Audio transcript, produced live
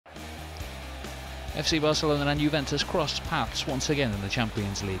FC Barcelona and Juventus crossed paths once again in the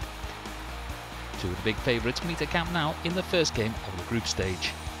Champions League. Two of the big favourites meet at Camp Nou in the first game of the group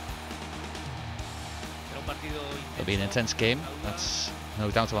stage. It'll be an intense game, that's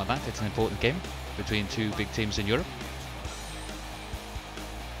no doubt about that. It's an important game between two big teams in Europe.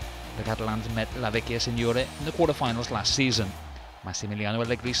 The Catalans met La Vecchia Signore in the quarter-finals last season. Massimiliano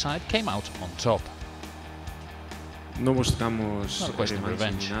Allegri's side came out on top. No buscamos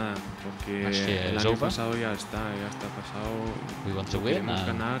revenge ni nada, porque el año pasado ya está pasado. We want to win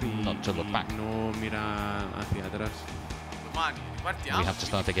and not to look back. No mira hacia atrás. We have to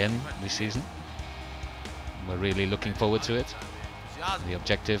start again this season. We're really looking forward to it. The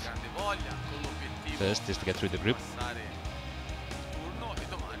objective first is to get through the group,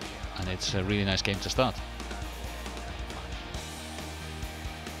 and it's a really nice game to start.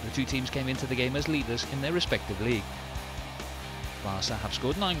 The two teams came into the game as leaders in their respective league. Barça have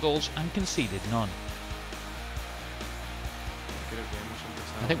scored 9 goals and conceded none.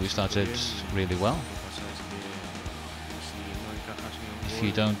 I think we started really well. If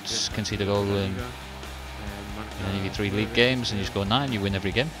you don't concede a goal in any of your 3 league games and you score 9, you win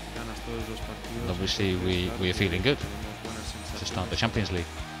every game. And obviously we are feeling good to start the Champions League.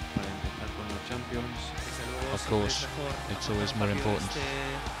 Of course, it's always more important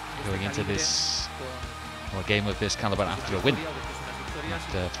going into this or a game of this calibre after a win,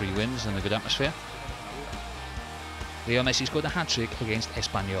 after 3 wins and a good atmosphere. Lionel Messi scored a hat-trick against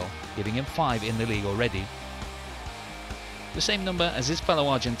Espanyol, giving him 5 in the league already. The same number as his fellow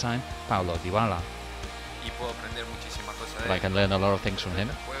Argentine, Paulo Dybala. But I can learn a lot of things from him,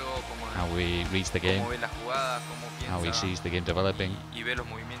 how he reads the game, how he sees the game developing,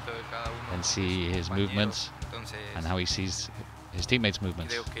 and see his movements, and how he sees his teammates'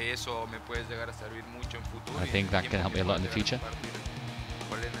 movements. I think that can help me a lot in the future.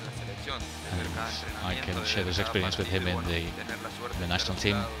 And I can share this experience with him in the national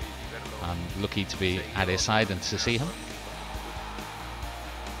team. I'm lucky to be at his side and to see him.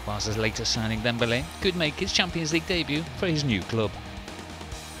 Barca's latest signing, Dembélé, could make his Champions League debut for his new club.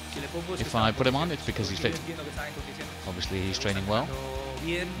 If I put him on, it's because he's fit. Obviously he's training well.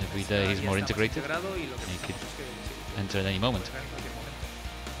 Every day he's more integrated. He could enter at any moment.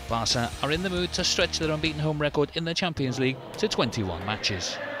 Barca are in the mood to stretch their unbeaten home record in the Champions League to 21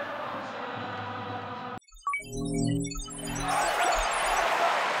 matches.